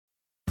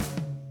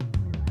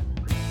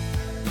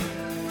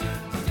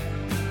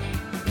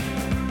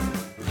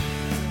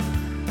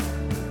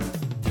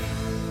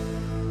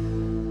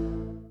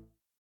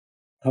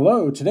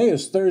Hello, today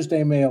is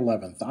Thursday, May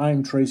 11th.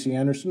 I'm Tracy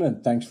Anderson,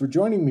 and thanks for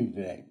joining me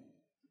today.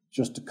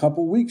 Just a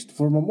couple weeks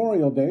for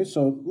Memorial Day,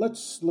 so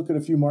let's look at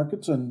a few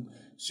markets and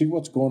see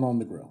what's going on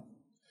the grill.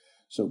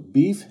 So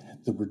beef,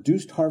 the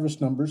reduced harvest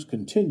numbers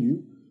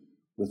continue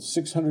with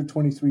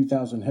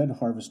 623,000 head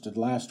harvested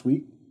last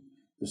week.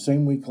 The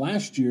same week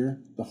last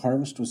year, the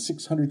harvest was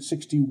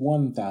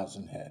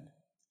 661,000 head.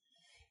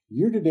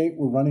 Year to date,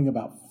 we're running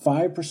about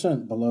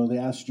 5% below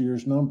last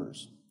year's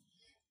numbers.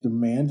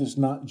 Demand is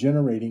not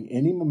generating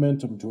any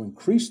momentum to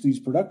increase these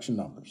production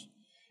numbers.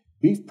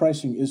 Beef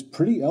pricing is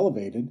pretty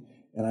elevated,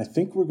 and I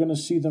think we're going to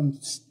see them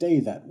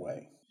stay that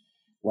way.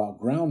 While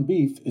ground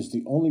beef is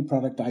the only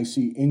product I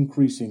see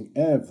increasing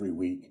every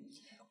week,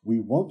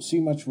 we won't see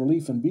much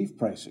relief in beef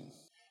pricing.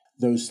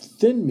 Those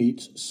thin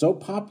meats, so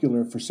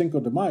popular for Cinco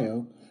de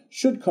Mayo,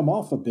 should come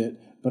off a bit,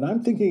 but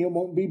I'm thinking it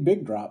won't be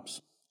big drops.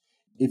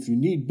 If you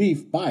need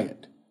beef, buy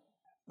it.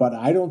 But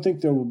I don't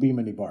think there will be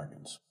many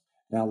bargains.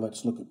 Now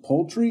let's look at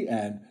poultry,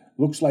 and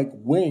looks like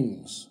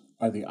wings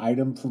are the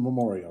item for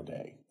Memorial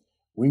Day.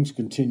 Wings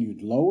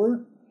continued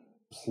lower,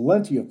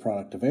 plenty of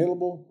product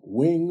available.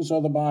 Wings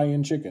are the buy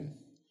in chicken.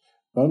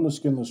 Boneless,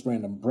 skinless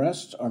random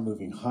breasts are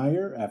moving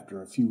higher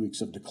after a few weeks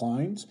of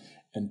declines,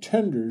 and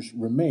tenders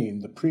remain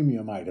the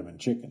premium item in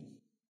chicken.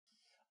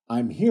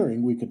 I'm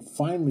hearing we could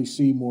finally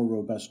see more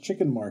robust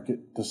chicken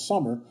market this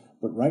summer,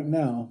 but right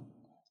now,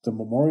 the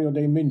Memorial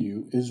Day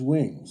menu is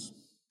wings.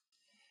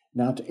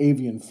 Now to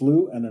avian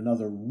flu, and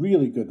another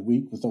really good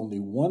week with only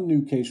one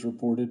new case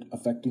reported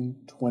affecting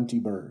 20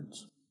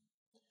 birds.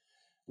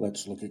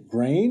 Let's look at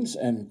grains,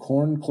 and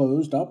corn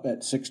closed up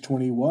at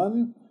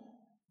 $6.21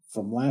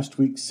 from last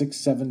week's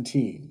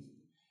 $6.17.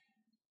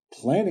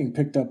 Planting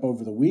picked up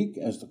over the week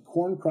as the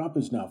corn crop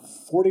is now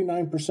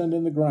 49%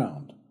 in the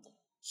ground.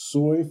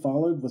 Soy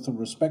followed with a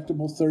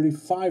respectable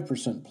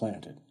 35%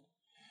 planted.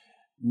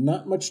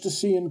 Not much to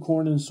see in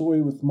corn and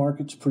soy with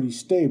markets pretty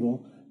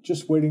stable,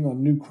 just waiting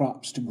on new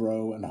crops to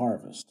grow and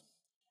harvest.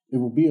 It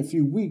will be a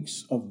few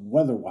weeks of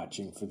weather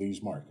watching for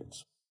these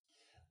markets.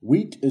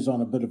 Wheat is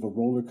on a bit of a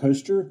roller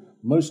coaster,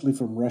 mostly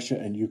from Russia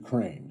and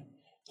Ukraine.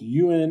 The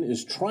UN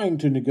is trying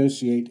to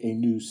negotiate a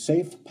new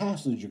safe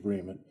passage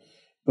agreement,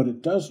 but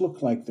it does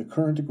look like the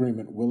current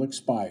agreement will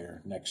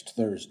expire next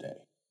Thursday.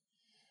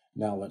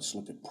 Now let's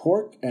look at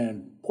pork,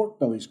 and pork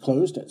bellies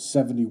closed at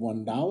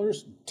 $71,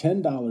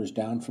 $10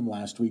 down from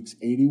last week's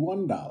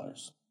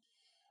 $81.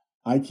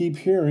 I keep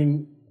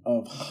hearing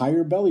of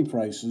higher belly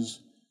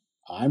prices.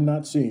 I'm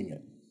not seeing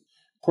it.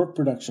 Pork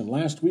production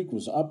last week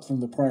was up from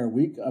the prior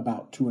week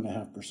about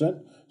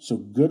 2.5%, so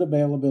good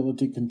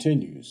availability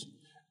continues.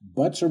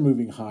 Butts are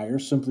moving higher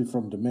simply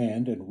from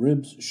demand, and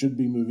ribs should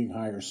be moving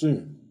higher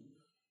soon.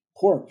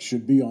 Pork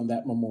should be on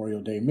that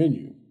Memorial Day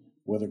menu,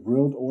 whether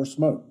grilled or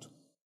smoked.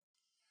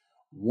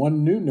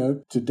 One new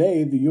note,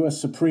 today the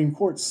U.S. Supreme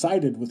Court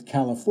sided with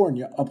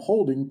California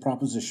upholding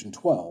Proposition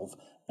 12,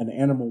 an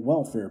animal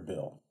welfare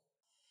bill.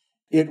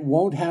 It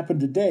won't happen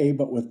today,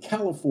 but with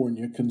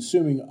California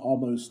consuming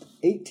almost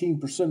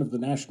 18% of the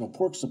national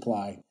pork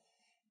supply,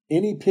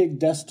 any pig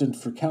destined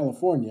for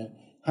California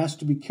has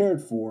to be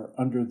cared for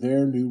under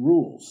their new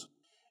rules.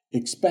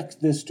 Expect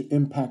this to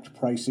impact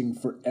pricing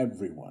for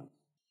everyone.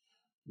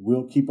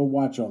 We'll keep a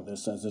watch on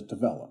this as it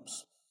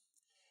develops.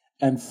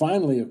 And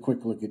finally, a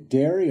quick look at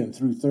dairy, and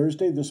through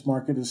Thursday, this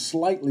market is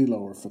slightly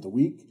lower for the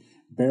week.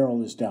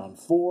 Barrel is down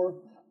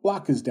 4,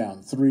 block is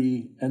down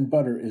 3, and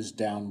butter is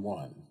down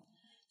 1.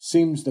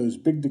 Seems those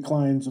big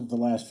declines of the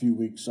last few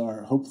weeks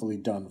are hopefully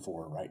done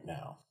for right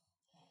now.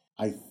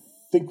 I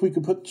think we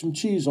could put some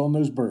cheese on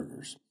those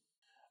burgers.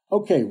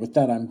 Okay, with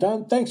that I'm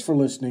done. Thanks for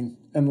listening,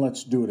 and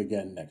let's do it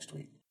again next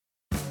week.